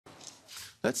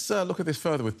Let's look at this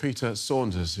further with Peter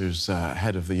Saunders, who's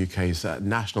head of the UK's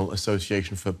National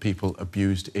Association for People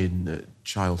Abused in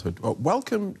Childhood. Well,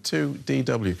 welcome to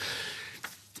DW.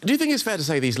 Do you think it's fair to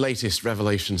say these latest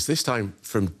revelations, this time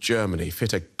from Germany,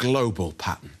 fit a global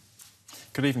pattern?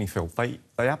 Good evening, Phil. They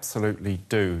absolutely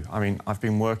do. I mean, I've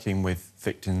been working with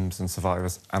victims and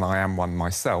survivors, and I am one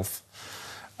myself,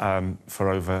 for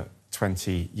over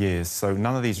 20 years. So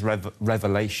none of these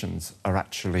revelations are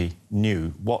actually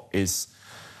new. What is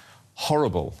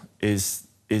horrible is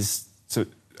to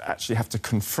actually have to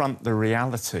confront the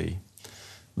reality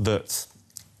that,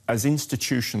 as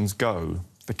institutions go,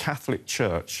 the Catholic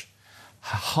Church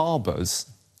harbours,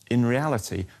 in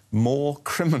reality, more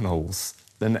criminals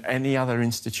than any other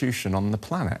institution on the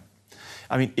planet.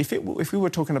 I mean, if we were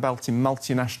talking about a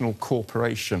multinational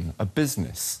corporation, a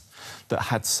business that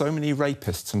had so many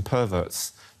rapists and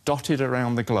perverts dotted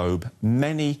around the globe,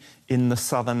 many in the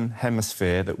southern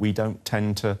hemisphere that we don't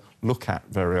tend to look at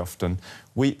very often,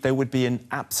 there would be an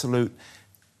absolute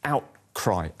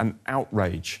outcry, an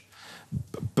outrage.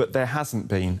 But there hasn't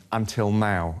been until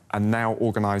now. And now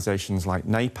organisations like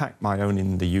NAPAC, my own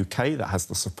in the UK, that has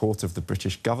the support of the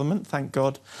British government, thank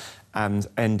God, and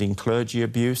Ending Clergy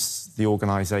Abuse, the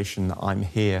organisation that I'm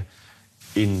here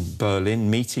in Berlin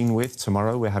meeting with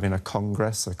tomorrow. We're having a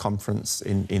conference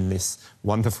in this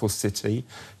wonderful city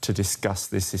to discuss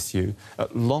this issue.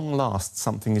 At long last,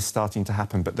 something is starting to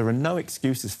happen, but there are no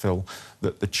excuses, Phil,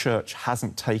 that the Church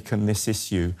hasn't taken this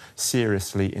issue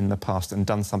seriously in the past and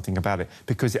done something about it,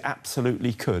 because it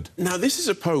absolutely could. Now, this is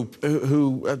a Pope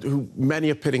who many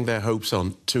are pinning their hopes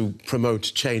on to promote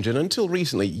change, and until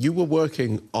recently, you were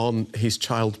working on his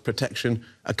Child Protection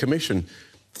Commission.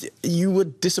 You were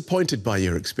disappointed by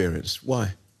your experience.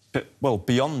 Why? Well,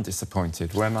 beyond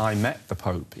disappointed. When I met the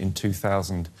Pope in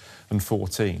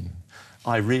 2014,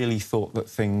 I really thought that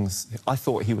I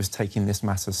thought he was taking this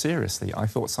matter seriously. I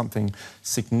thought something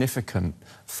significant,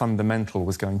 fundamental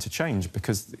was going to change,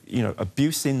 because, you know,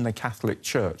 abuse in the Catholic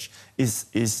Church is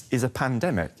a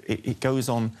pandemic. It goes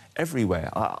on everywhere.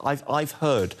 I've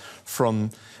heard from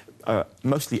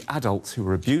mostly adults who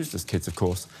were abused as kids, of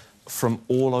course, from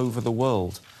all over the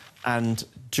world. And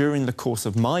during the course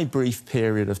of my brief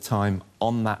period of time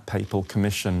on that papal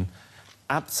commission,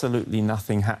 absolutely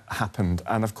nothing happened.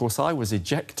 And, of course, I was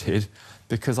ejected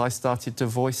because I started to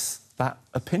voice that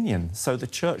opinion. So the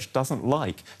Church doesn't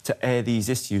like to air these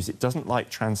issues. It doesn't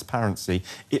like transparency.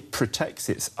 It protects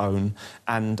its own.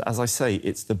 And, as I say,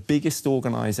 it's the biggest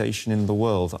organisation in the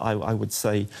world, I would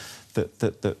say,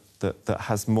 that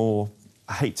has more...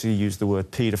 I hate to use the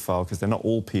word paedophile, because they're not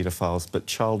all paedophiles, but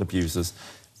child abusers,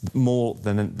 more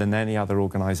than any other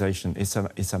organisation. It's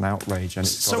an outrage, and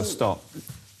it's got to stop.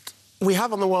 We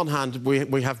have, on the one hand,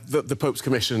 we have the Pope's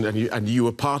Commission, and you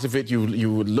were part of it.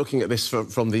 You were looking at this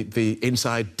from the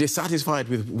inside, dissatisfied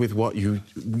with what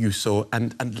you saw,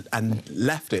 and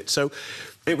left it. So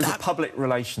it was a public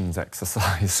relations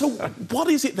exercise. So what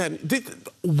is it then?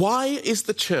 Why is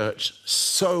the Church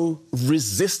so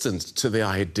resistant to the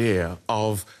idea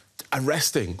of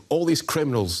arresting all these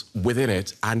criminals within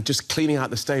it and just cleaning out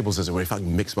the stables, as it were, if I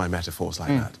can mix my metaphors like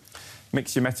that?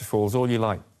 Mix your metaphors all you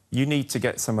like. You need to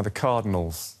get some of the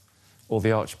cardinals or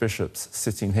the archbishops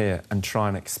sitting here and try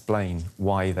and explain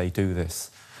why they do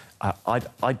this.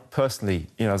 I personally,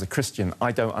 you know, as a Christian,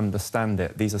 I don't understand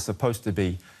it. These are supposed to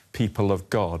be people of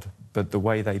God, but the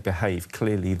way they behave,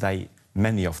 clearly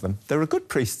many of them, there are good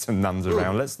priests and nuns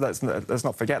around, let's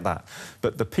not forget that.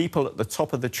 But the people at the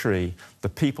top of the tree, the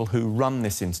people who run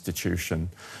this institution,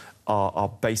 are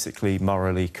basically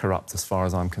morally corrupt, as far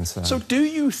as I'm concerned. So do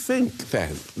you think,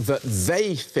 then, that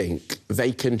they think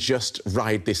they can just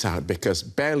ride this out, because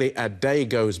barely a day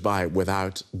goes by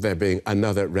without there being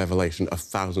another revelation of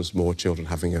thousands more children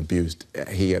having abused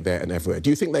here, there and everywhere? Do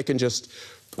you think they can just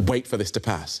wait for this to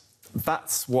pass?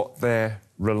 That's what they're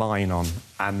relying on,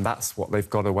 and that's what they've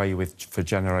got away with for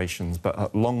generations. But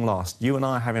at long last, you and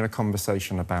I are having a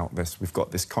conversation about this. We've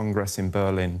got this Congress in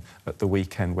Berlin at the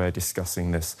weekend. We're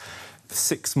discussing this.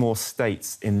 6 more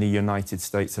states in the United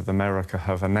States of America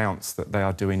have announced that they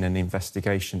are doing an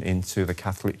investigation into the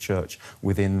Catholic Church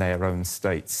within their own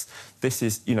states. This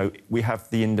is, you know, we have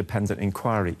the independent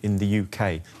inquiry in the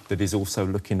UK that is also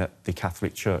looking at the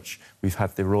Catholic Church. We've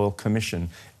had the Royal Commission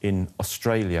in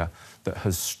Australia that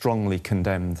has strongly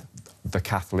condemned the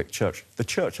Catholic Church, the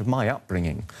church of my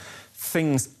upbringing.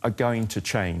 Things are going to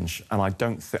change, and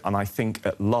I think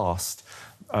at last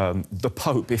the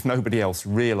Pope, if nobody else,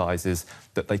 realises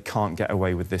that they can't get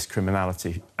away with this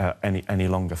criminality any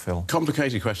longer, Phil.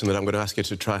 Complicated question that I'm going to ask you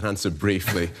to try and answer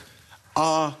briefly.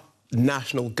 Are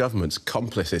national governments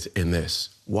complicit in this?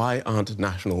 Why aren't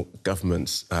national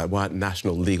governments, why aren't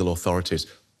national legal authorities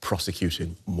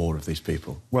prosecuting more of these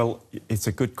people? Well, it's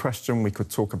a good question. We could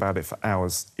talk about it for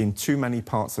hours. In too many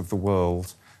parts of the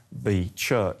world, the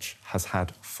church has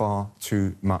had far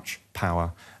too much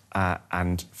power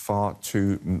and far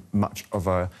too much of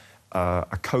a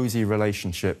cosy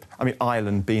relationship. I mean,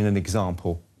 Ireland being an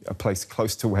example, a place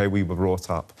close to where we were brought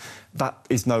up. That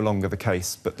is no longer the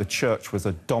case, but the church was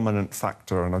a dominant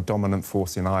factor and a dominant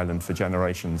force in Ireland for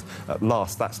generations. At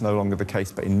last, that's no longer the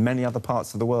case, but in many other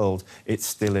parts of the world, it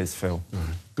still is, Phil.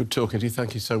 Good talking to you.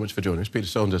 Thank you so much for joining us. Peter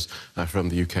Saunders from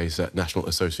the UK's National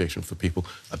Association for People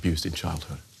Abused in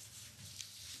Childhood.